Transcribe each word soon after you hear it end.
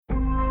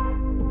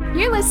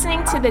You're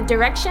listening to the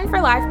Direction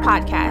for Life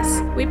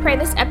podcast. We pray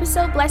this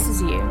episode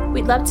blesses you.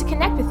 We'd love to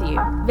connect with you.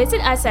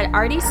 Visit us at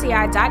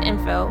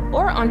rdci.info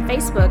or on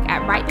Facebook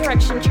at Right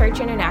Direction Church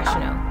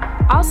International.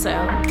 Also,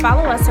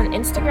 follow us on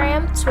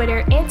Instagram, Twitter,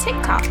 and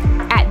TikTok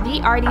at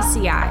the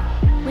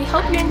RDCI. We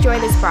hope you enjoy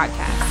this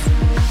broadcast.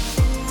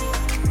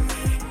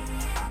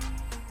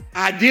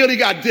 Ideally,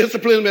 got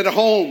discipline at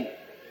home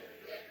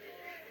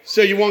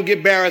so you won't get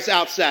embarrassed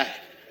outside.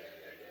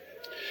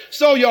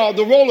 So, y'all,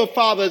 the role of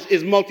fathers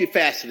is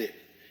multifaceted.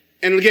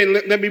 And again,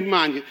 let me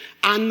remind you,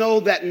 I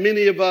know that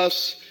many of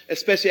us,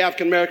 especially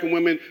African-American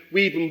women,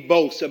 we even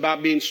boast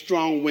about being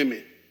strong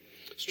women,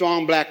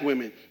 strong black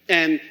women.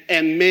 And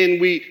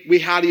men, we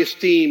highly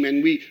esteem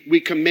and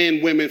we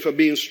commend women for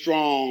being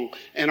strong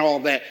and all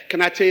that.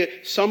 Can I tell you,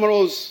 some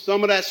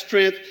of that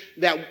strength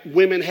that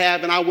women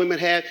have and our women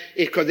have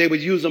is because they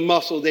would use a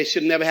muscle they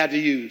should never have to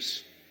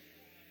use.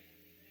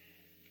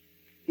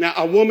 Now,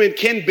 a woman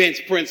can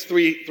bench press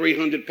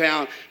 300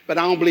 pounds, but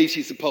I don't believe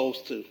she's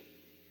supposed to.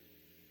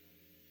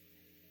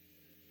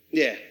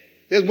 Yeah,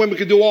 there's women who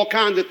can do all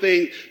kinds of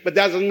things, but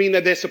that doesn't mean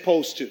that they're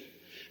supposed to.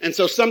 And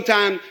so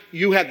sometimes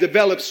you have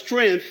developed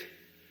strength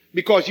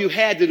because you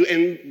had to do.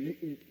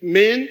 And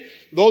men,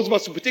 those of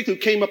us in particular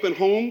who came up in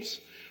homes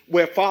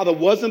where father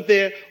wasn't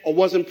there or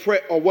wasn't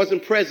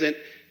present,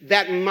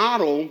 that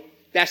model,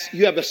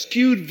 you have a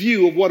skewed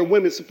view of what a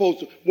woman's supposed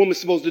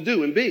to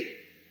do and be.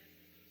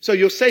 So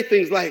you'll say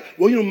things like,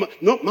 well,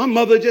 my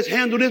mother just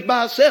handled this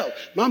by herself.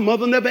 My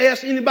mother never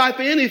asked anybody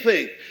for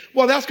anything.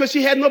 Well, that's because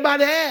she had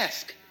nobody to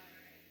ask.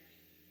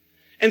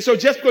 And so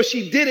just because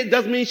she did it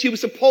doesn't mean she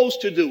was supposed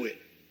to do it.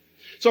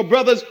 So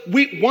brothers,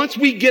 once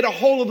we get a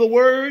hold of the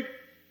word,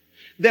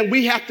 then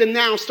we have to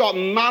now start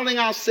modeling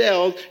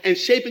ourselves and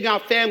shaping our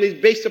families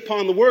based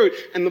upon the word.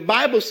 And the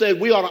Bible says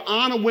we ought to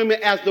honor women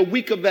as the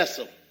weaker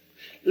vessel.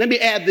 Let me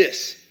add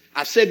this.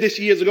 I said this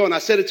years ago, and I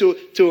said it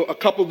to a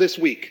couple this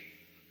week.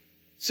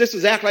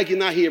 Sisters, act like you're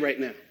not here right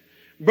now.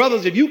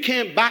 Brothers, if you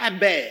can't buy a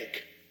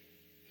bag,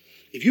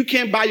 if you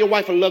can't buy your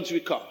wife a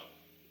luxury car,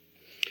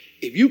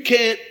 if you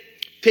can't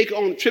take her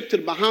on a trip to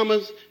the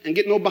Bahamas and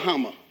get no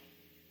Bahama,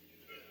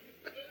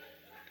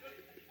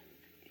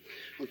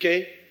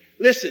 okay?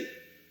 Listen,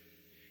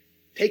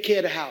 take care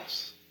of the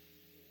house.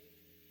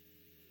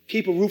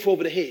 Keep a roof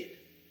over the head.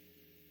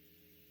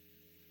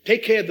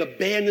 Take care of the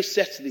bare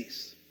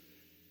necessities.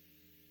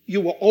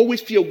 You will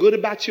always feel good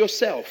about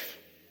yourself,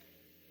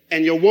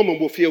 and your woman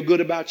will feel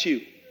good about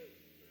you.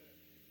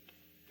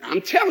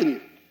 I'm telling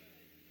you.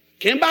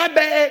 Can't buy a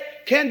bag,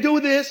 can't do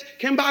this,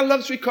 can't buy a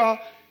luxury car.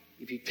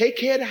 If you take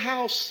care of the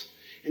house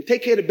and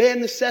take care of the bare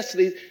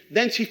necessities,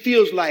 then she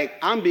feels like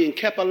I'm being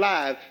kept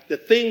alive. The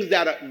things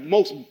that are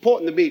most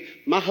important to me,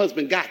 my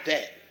husband got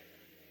that.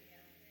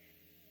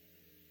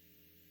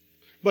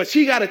 But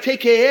she got to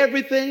take care of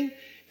everything,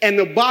 and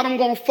the bottom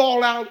going to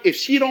fall out. If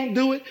she don't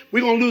do it,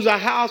 we're going to lose our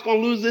house,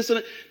 going to lose this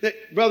and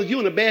that. Brother,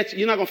 you're not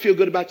going to feel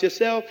good about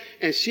yourself,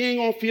 and she ain't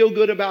going to feel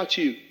good about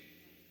you.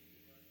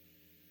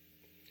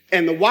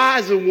 And the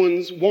wiser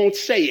ones won't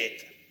say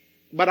it.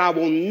 But I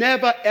will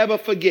never, ever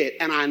forget,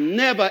 and I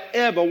never,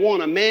 ever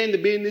want a man to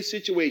be in this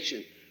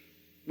situation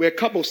where a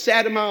couple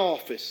sat in my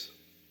office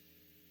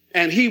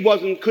and he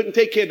couldn't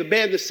take care of the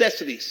bare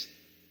necessities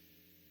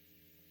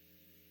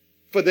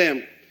for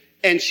them.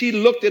 And she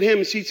looked at him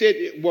and she said,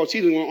 well,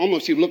 she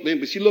looked at him,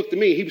 but she looked at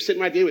me. He was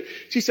sitting right there.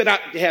 She said, I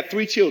have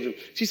 3 children.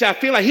 She said, I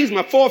feel like he's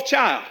my 4th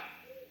child.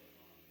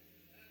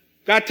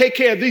 Got to take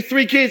care of these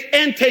 3 kids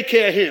and take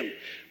care of him.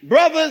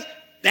 Brothers,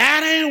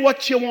 that ain't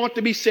what you want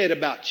to be said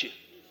about you.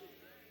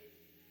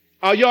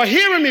 Are y'all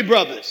hearing me,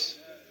 brothers?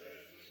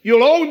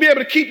 You'll always be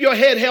able to keep your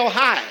head held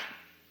high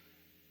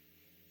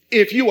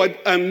if you are,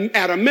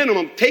 at a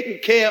minimum, taking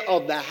care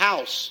of the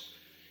house.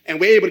 And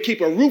we're able to keep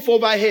a roof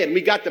over our head. And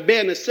we got the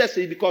bare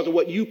necessities because of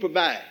what you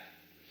provide.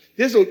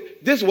 This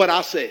is what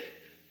I say.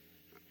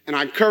 And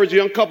I encourage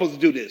young couples to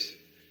do this.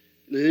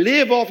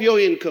 Live off your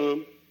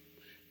income.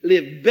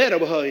 Live better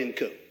with her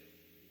income.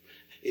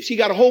 If she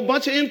got a whole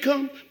bunch of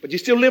income, but you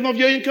still live off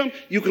your income,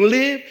 you can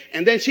live,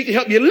 and then she can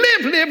help you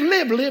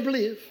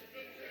live.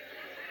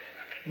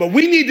 But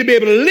we need to be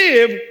able to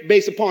live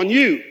based upon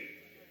you.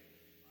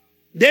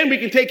 Then we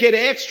can take care of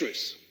the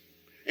extras.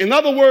 In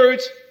other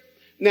words,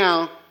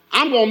 now,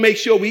 I'm going to make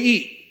sure we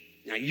eat.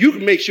 Now, you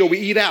can make sure we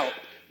eat out,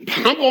 but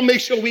I'm going to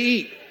make sure we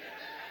eat.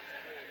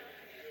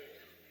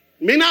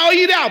 May not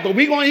eat out, but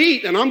we're going to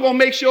eat, and I'm going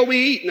to make sure we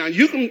eat. Now,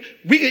 we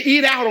can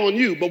eat out on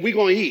you, but we're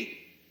going to eat.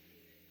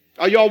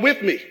 Are y'all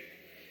with me?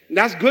 And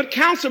that's good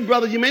counsel,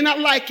 brother. You may not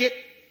like it,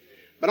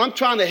 but I'm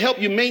trying to help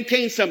you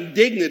maintain some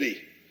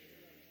dignity.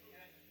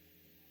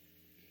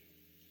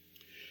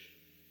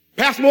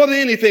 Perhaps more than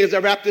anything, as I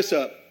wrap this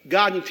up,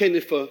 God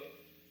intended for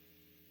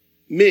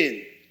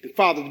men and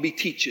fathers to be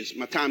teachers.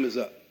 My time is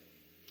up.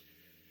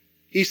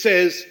 He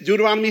says,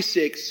 Deuteronomy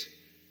 6,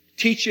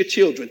 teach your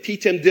children,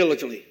 teach them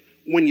diligently.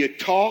 When you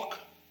talk,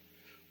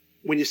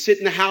 when you sit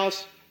in the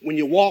house, when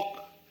you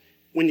walk,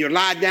 when you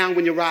lie down,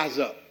 when you rise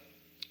up.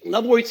 In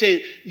other words,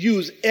 saying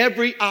use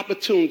every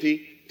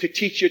opportunity to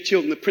teach your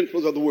children the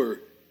principles of the word.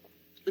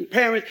 And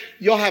parents,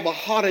 y'all have a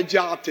harder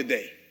job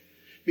today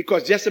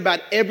because just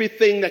about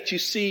everything that you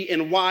see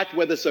and watch,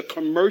 whether it's a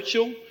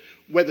commercial,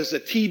 whether it's a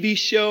TV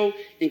show,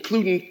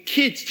 including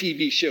kids'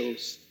 TV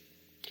shows,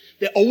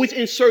 they're always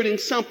inserting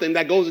something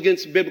that goes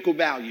against biblical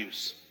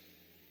values.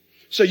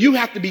 So you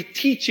have to be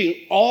teaching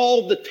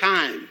all the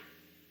time.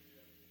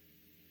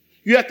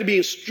 You have to be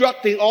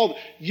instructing all.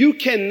 You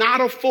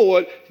cannot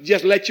afford to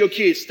just let your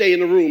kids stay in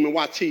the room and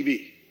watch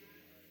TV.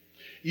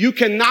 You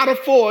cannot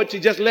afford to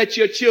just let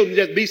your children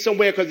just be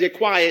somewhere because they're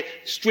quiet,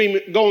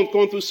 streaming,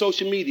 going through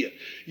social media.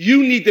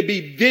 You need to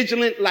be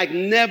vigilant like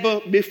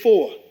never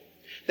before.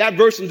 That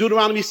verse in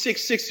Deuteronomy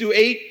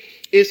 6:6-8,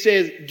 it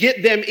says,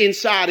 get them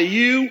inside of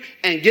you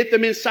and get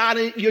them inside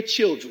of your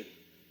children.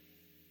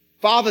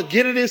 Father,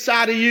 get it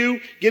inside of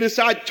you. Get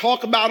inside,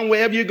 talk about them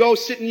wherever you go,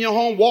 sit in your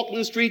home, walk in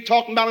the street,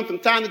 talking about them from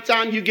time to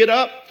time you get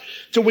up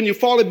to when you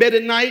fall in bed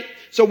at night.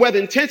 So whether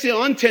intentionally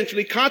or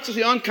unintentionally,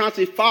 consciously or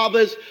unconsciously,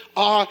 fathers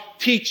are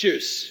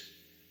teachers.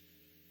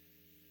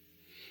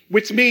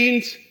 Which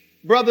means,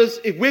 brothers,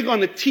 if we're going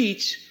to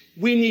teach,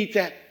 we need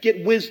to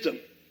get wisdom.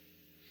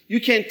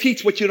 You can't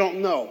teach what you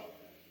don't know.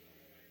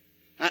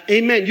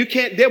 Amen. You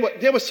can't, there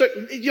were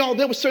certain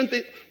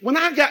things. When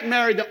I got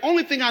married, the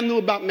only thing I knew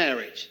about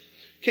marriage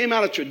came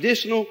out of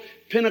traditional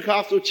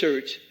Pentecostal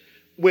church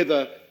with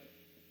a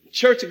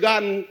Church of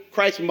God in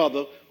Christ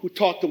mother who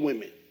taught the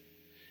women.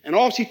 And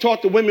all she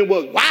taught the women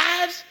was,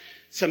 wives,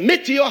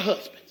 submit to your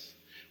husbands.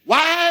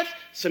 Wives,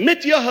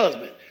 submit to your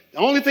husband. The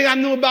only thing I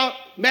knew about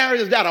marriage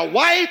is that a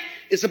wife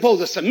is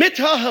supposed to submit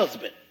to her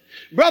husband.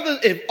 Brothers,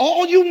 if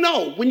all you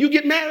know when you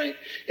get married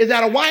is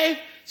that a wife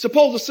is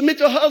supposed to submit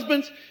to her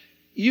husband,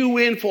 you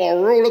in for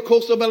a roller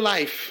coaster of a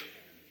life.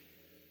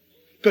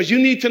 Because you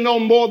need to know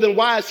more than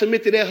wives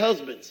submit to their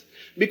husbands.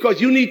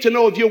 Because you need to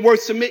know if you're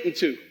worth submitting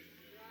to.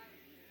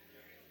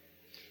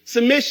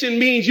 Submission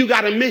means you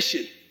got a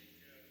mission.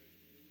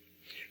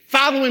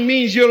 Following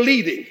means you're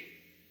leading.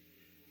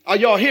 Are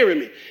y'all hearing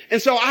me?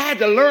 And so I had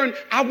to learn.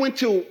 I went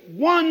to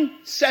one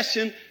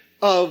session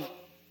of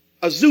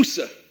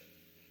Azusa.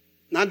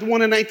 Not the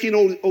one in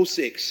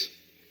 1906.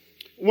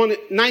 One in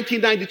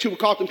 1992 with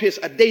Carlton Pierce,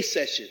 a day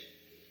session.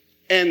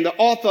 And the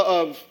author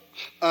of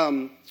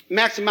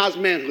Maximize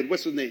Manhood,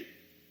 what's his name?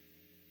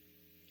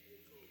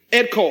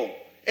 Ed Cole.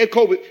 Ed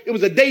Cole, it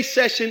was a day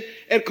session.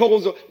 Ed Cole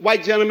was a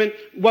white gentleman,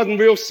 wasn't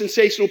real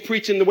sensational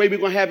preaching the way we're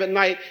going to have at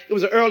night. It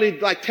was an early,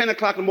 like 10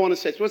 o'clock in the morning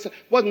session.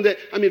 Wasn't that,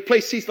 I mean, the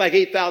place seats like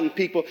 8,000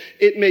 people.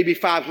 It may be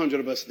 500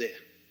 of us there.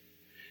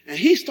 And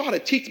he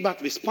started teaching about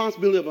the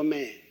responsibility of a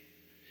man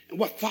and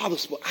what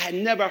fathers were. I had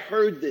never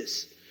heard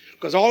this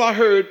because all I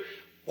heard,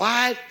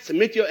 wives,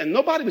 submit your, and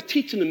nobody was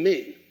teaching the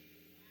men.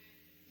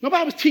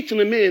 Nobody was teaching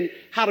the men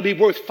how to be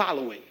worth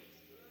following.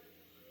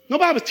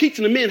 Nobody was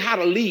teaching the men how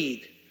to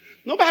lead.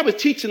 Nobody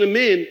was teaching the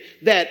men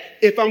that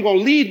if I'm going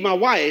to lead my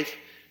wife,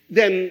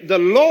 then the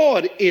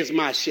Lord is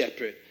my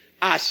shepherd.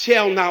 I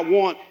shall not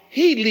want.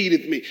 He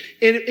leadeth me.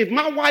 And if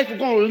my wife is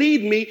going to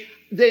lead me,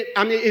 then,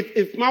 I mean,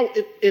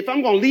 if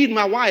I'm going to lead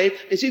my wife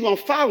and she's going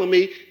to follow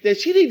me, then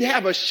she needs to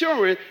have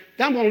assurance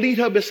that I'm going to lead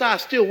her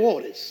beside still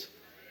waters.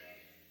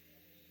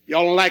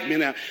 Y'all don't like me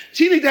now.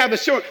 She needs to have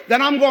assurance that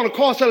I'm going to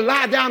cause her to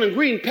lie down in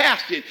green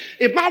pastures.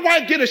 If my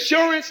wife get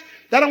assurance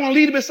that I'm going to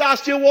lead her beside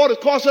still waters,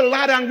 cause her to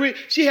lie down in green,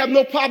 she have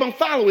no problem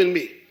following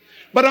me.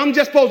 But I'm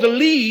just supposed to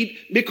lead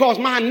because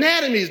my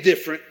anatomy is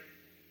different.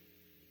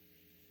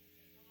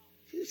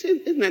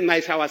 Isn't that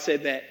nice how I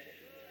said that?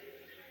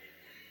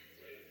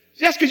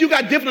 Just because you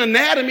got different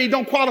anatomy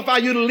don't qualify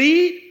you to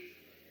lead.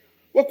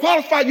 What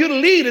qualifies you to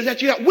lead is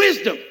that you got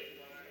wisdom,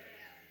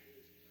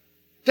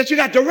 that you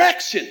got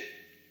direction,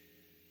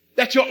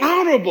 that you're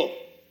honorable,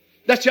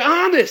 that you're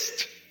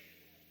honest,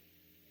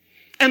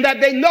 and that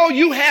they know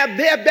you have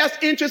their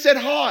best interests at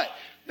heart.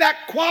 That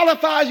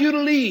qualifies you to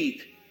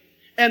lead,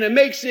 and it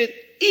makes it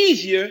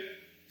easier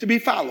to be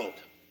followed.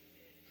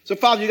 So,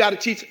 Father, you got to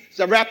teach.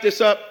 So I wrap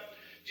this up.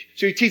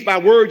 So you teach by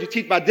word, you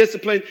teach by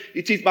discipline,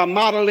 you teach by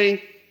modeling,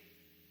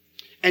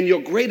 and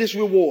your greatest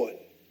reward,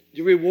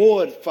 the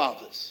reward,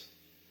 fathers,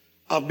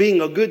 of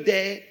being a good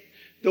dad,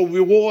 the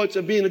rewards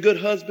of being a good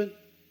husband,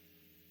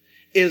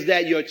 is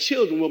that your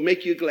children will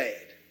make you glad.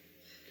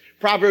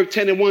 Proverbs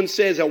 10:1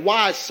 says, a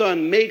wise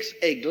son makes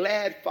a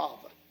glad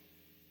father,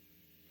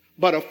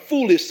 but a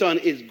foolish son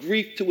is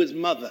grief to his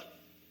mother.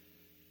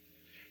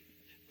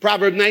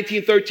 Proverbs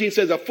 19:13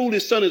 says, a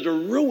foolish son is the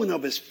ruin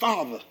of his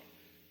father.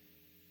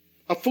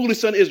 A foolish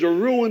son is the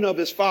ruin of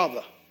his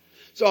father.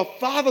 So a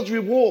father's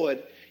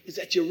reward is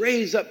that you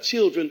raise up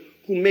children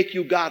who make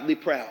you godly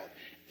proud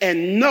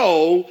and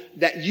know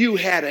that you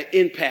had an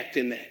impact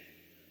in that.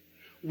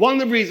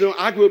 One of the reasons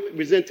I grew up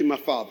resenting my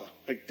father,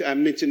 I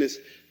mentioned this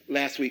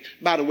last week.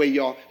 By the way,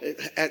 y'all,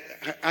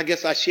 I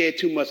guess I shared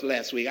too much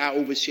last week. I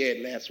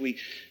overshared last week.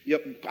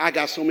 I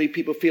got so many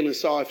people feeling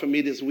sorry for me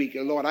this week.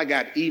 And Lord, I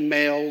got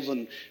emails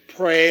and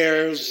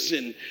prayers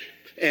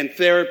and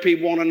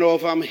therapy, want to know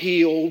if I'm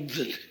healed.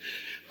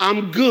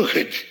 I'm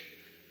good.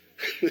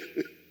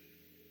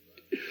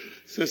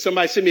 So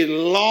somebody sent me a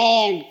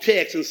long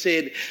text and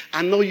said,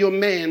 I know you're a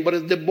man, but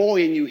it's the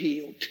boy in you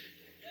healed.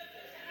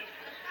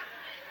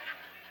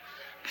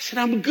 said,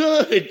 I'm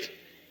good.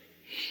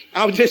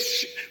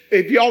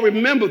 If y'all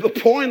remember the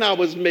point I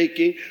was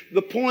making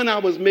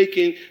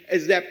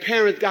is that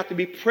parents got to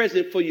be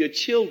present for your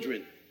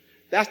children.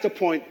 That's the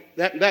point.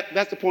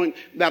 That's the point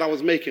that I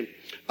was making.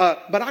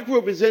 But I grew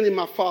up resenting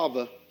my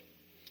father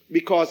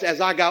because as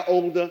I got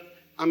older,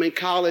 I'm in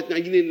college. Now,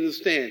 you need to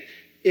understand,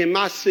 in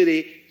my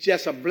city,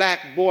 just a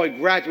black boy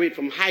graduate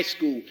from high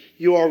school,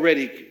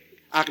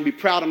 I can be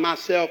proud of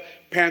myself.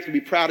 Parents can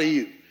be proud of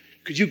you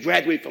because you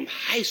graduate from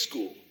high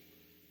school.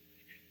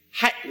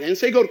 I didn't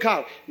say go to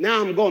college.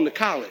 Now I'm going to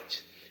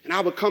college. And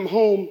I would come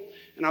home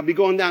and I'll be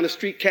going down the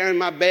street carrying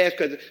my bags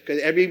because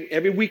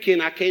every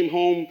weekend I came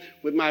home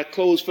with my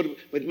clothes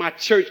with my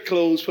church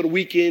clothes for the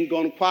weekend,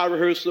 going to choir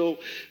rehearsal,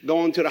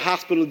 going to the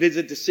hospital to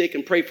visit the sick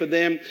and pray for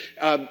them.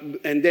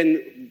 And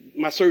then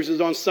my service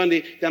is on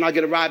Sunday. Then I'll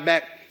get a ride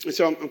back. And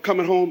so I'm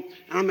coming home.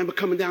 And I remember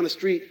coming down the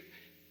street.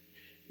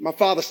 My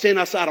father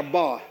standing outside a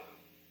bar.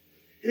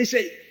 And he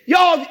said,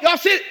 y'all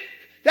see,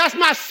 that's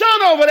my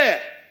son over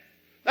there.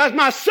 That's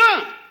my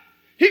son.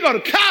 He go to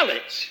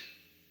college.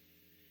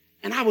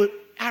 And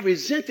I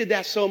resented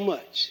that so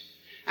much.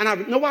 And I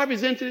know why I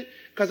resented it?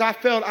 Because I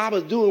felt I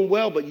was doing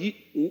well, but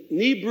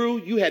Nebrew,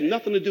 you had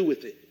nothing to do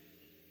with it.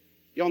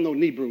 Y'all know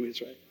Nebrew is,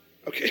 right?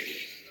 Okay.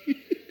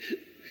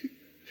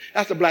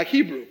 That's a black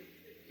Hebrew.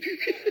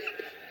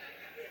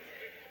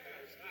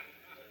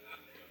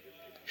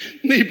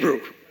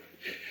 Nebrew.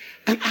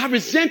 And I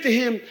resented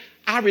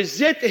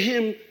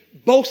him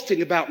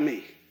boasting about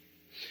me.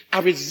 I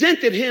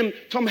resented him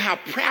telling me how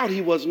proud he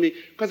was of me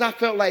because I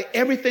felt like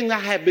everything that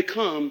I had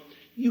become,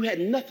 you had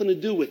nothing to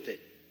do with it.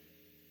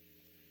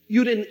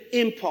 You didn't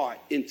impart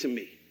into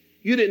me.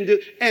 You didn't do,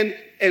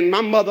 and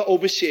my mother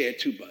overshared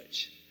too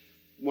much.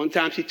 One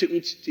time she took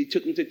me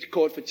to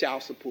court for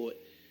child support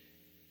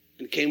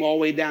and it came all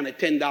the way down to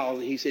 $10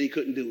 and he said he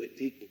couldn't do it.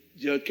 The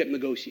judge kept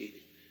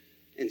negotiating.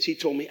 And she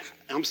told me,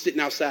 I'm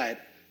sitting outside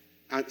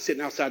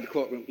the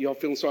courtroom. Y'all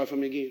feeling sorry for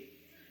me again?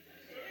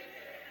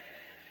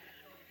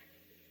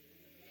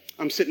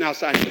 I'm sitting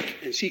outside,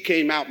 and she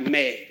came out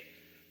mad.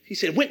 He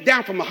said, went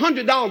down from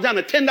 $100 down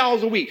to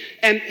 $10 a week.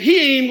 And he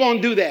ain't even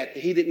going to do that.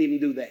 He didn't even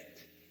do that.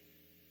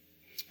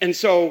 And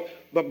so,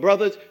 but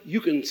brothers,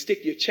 you can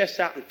stick your chest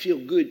out and feel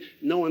good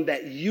knowing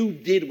that you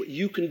did what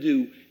you can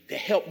do to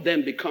help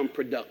them become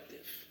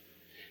productive.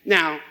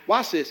 Now,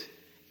 watch this.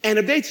 And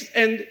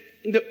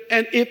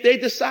if they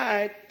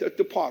decide to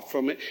depart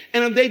from it,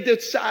 and if they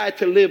decide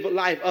to live a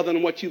life other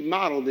than what you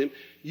modeled them,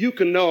 you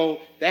can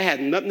know that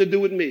had nothing to do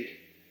with me.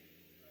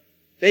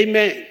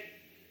 Amen.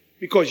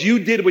 Because you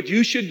did what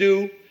you should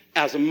do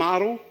as a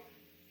model,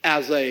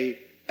 as a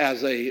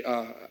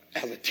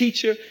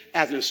teacher,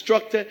 as an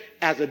instructor,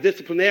 as a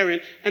disciplinarian.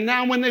 And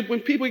now when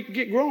people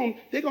get grown,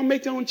 they're going to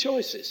make their own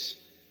choices.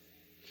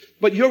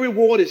 But your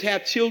reward is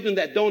have children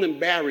that don't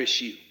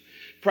embarrass you.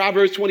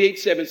 Proverbs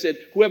 28:7 said,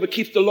 whoever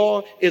keeps the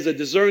law is a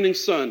discerning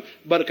son,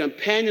 but a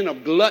companion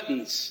of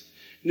gluttons.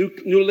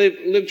 New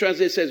Living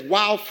Translation says,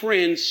 wild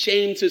friends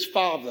shames his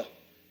father.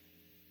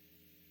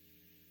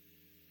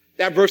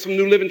 That verse from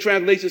New Living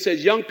Translation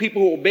says, young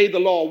people who obey the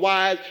law are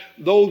wise.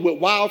 Those with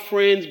wild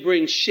friends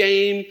bring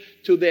shame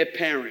to their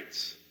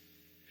parents.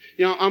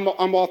 You know,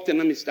 I'm often,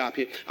 let me stop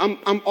here. I'm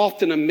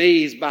often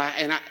amazed by,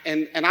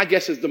 and I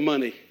guess it's the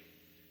money.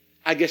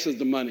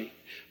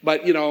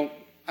 But, you know,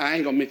 I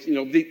ain't gonna mention,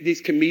 you know,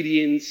 these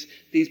comedians,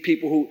 these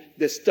people who,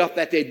 the stuff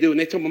that they do, and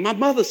they tell me, my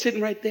mother's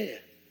sitting right there.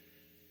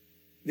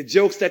 The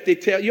jokes that they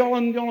tell, y'all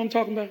know what I'm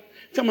talking about?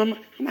 Tell me,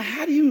 I'm like,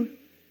 how do you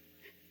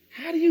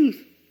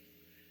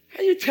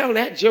tell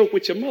that joke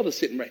with your mother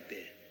sitting right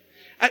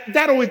there?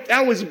 That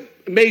always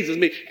amazes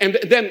me. And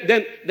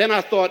then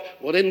I thought,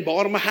 well, they didn't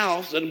bought him a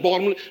house.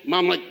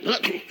 Mom like,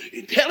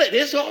 tell it,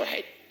 it's all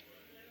right.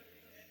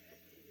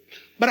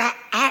 But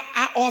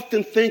I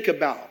often think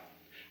about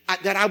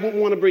that I wouldn't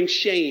want to bring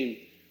shame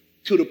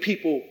to the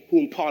people who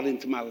imparted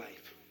into my life.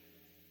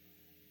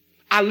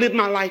 I live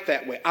my life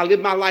that way. I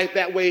live my life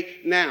that way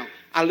now.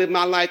 I live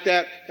my life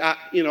that,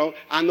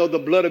 I know the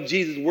blood of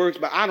Jesus works,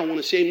 but I don't want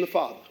to shame the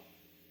Father.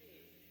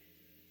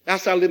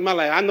 That's how I live my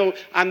life.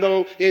 I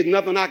know there's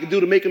nothing I can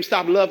do to make him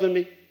stop loving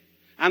me.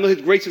 I know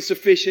his grace is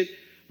sufficient,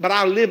 but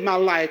I live my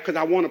life because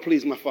I want to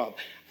please my Father.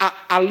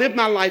 I live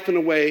my life in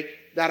a way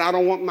that I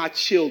don't want my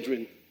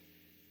children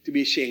to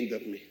be ashamed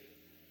of me.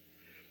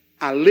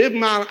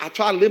 I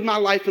try to live my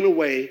life in a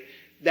way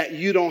that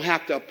you don't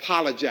have to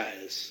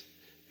apologize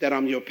that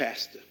I'm your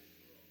pastor.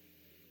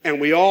 And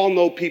we all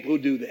know people who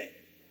do that.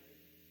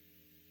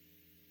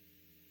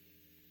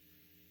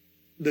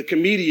 The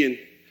comedian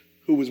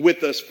who was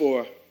with us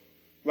for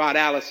Rod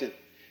Allison,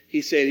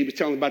 he said he was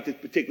telling about this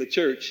particular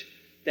church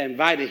that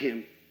invited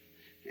him.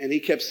 And he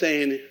kept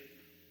saying,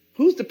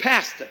 who's the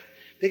pastor?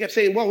 They kept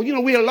saying, well,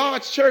 we're a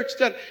large church.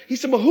 He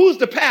said, well, who's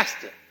the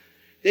pastor?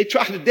 They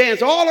tried to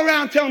dance all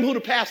around telling him who the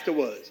pastor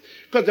was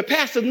because the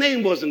pastor's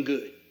name wasn't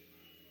good.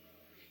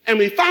 And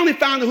when he finally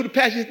found out who the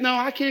pastor is, no,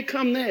 I can't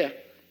come there.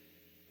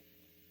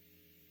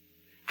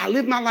 I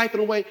live my life in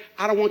a way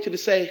I don't want you to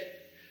say,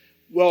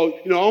 well,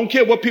 I don't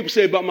care what people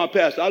say about my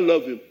pastor. I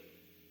love him.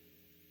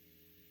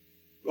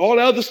 All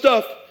the other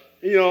stuff,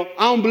 I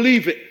don't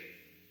believe it.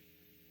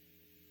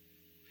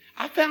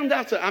 I found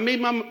out, I made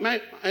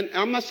and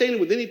I'm not saying it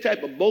with any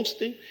type of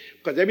boasting,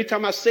 because every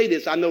time I say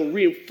this, I know it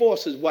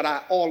reinforces what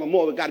I all the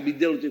more got to be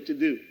diligent to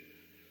do.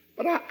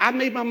 But I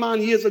made my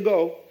mind years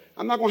ago,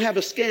 I'm not going to have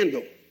a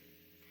scandal.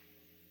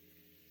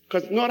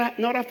 Because you know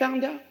what I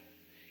found out?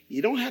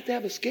 You don't have to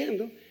have a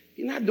scandal.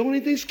 You're not doing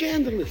anything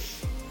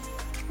scandalous.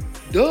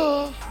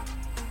 Duh.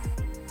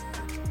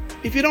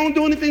 If you don't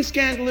do anything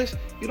scandalous,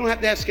 you don't have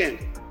to have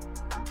scandal.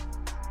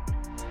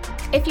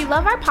 If you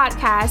love our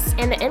podcast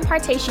and the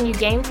impartation you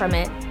gain from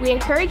it, we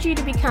encourage you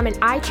to become an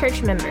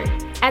iChurch member.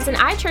 As an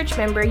iChurch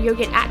member, you'll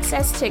get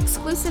access to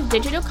exclusive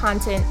digital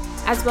content,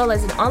 as well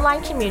as an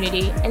online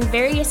community and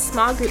various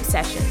small group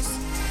sessions.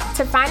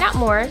 To find out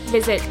more,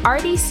 visit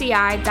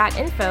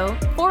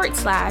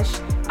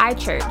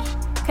rdci.info/iChurch.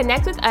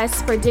 Connect with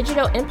us for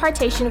digital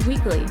impartation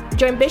weekly.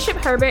 Join Bishop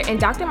Herbert and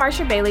Dr.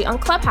 Marsha Bailey on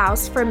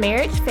Clubhouse for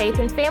Marriage, Faith,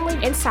 and Family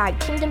Inside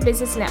Kingdom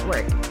Business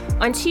Network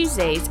on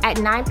Tuesdays at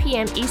 9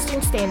 p.m.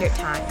 Eastern Standard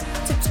Time.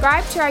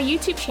 Subscribe to our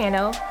YouTube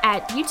channel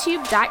at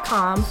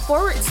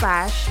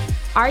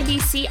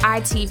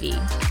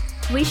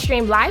youtube.com/RDCITV. We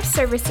stream live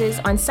services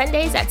on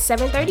Sundays at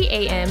 7:30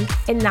 a.m.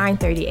 and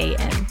 9:30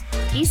 a.m.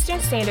 Eastern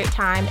Standard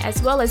Time,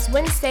 as well as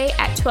Wednesday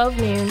at 12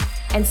 noon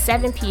and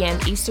 7 p.m.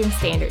 Eastern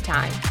Standard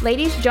Time.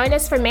 Ladies, join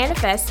us for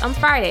Manifest on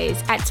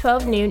Fridays at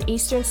 12 noon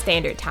Eastern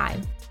Standard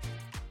Time.